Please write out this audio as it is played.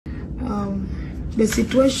The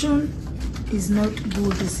situation is not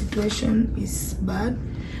good. The situation is bad.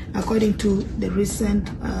 According to the recent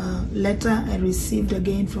letter I received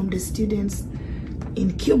again from the students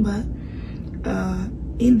in Cuba,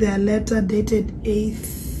 in their letter dated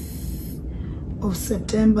 8th of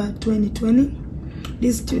September 2020,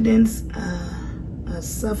 these students are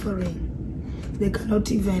suffering. They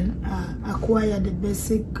cannot even acquire the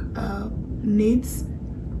basic needs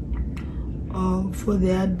for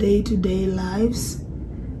their day-to-day lives.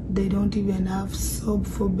 They don't even have soap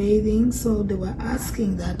for bathing, so they were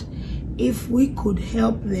asking that if we could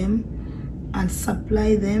help them and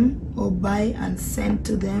supply them or buy and send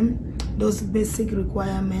to them those basic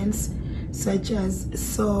requirements such as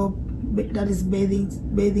soap, that is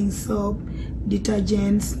bathing soap,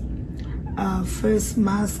 detergents, face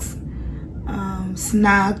masks,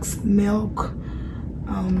 snacks, milk,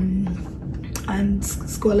 and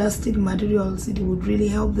scholastic materials, it would really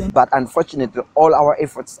help them. But unfortunately, all our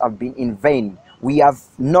efforts have been in vain. We have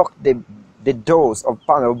knocked the doors of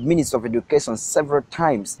Ministry of Education several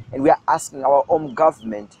times, and we are asking our own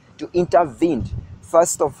government to intervene,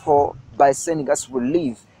 first of all, by sending us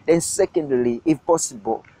relief, then secondly, if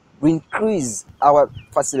possible, increase our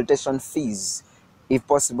facilitation fees, if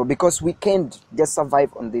possible, because we can't just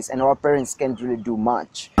survive on this, and our parents can't really do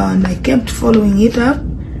much. And I kept following it up,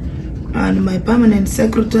 and my permanent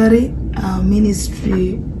secretary,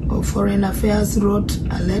 Ministry of Foreign Affairs, wrote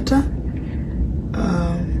a letter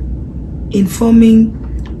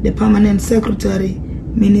informing the permanent secretary,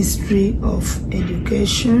 Ministry of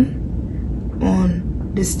Education,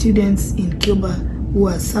 on the students in Cuba who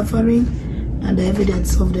are suffering, and the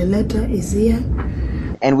evidence of the letter is here.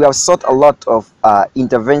 And we have sought a lot of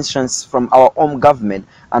interventions from our own government.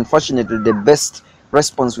 Unfortunately, the best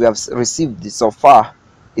response we have received so far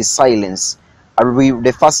is silence.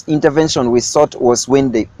 The first intervention we sought was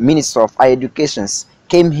when the Minister of Higher Education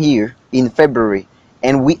came here in February,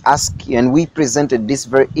 and we asked and we presented this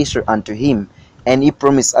very issue unto him, and he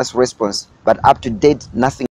promised us response, but up to date nothing.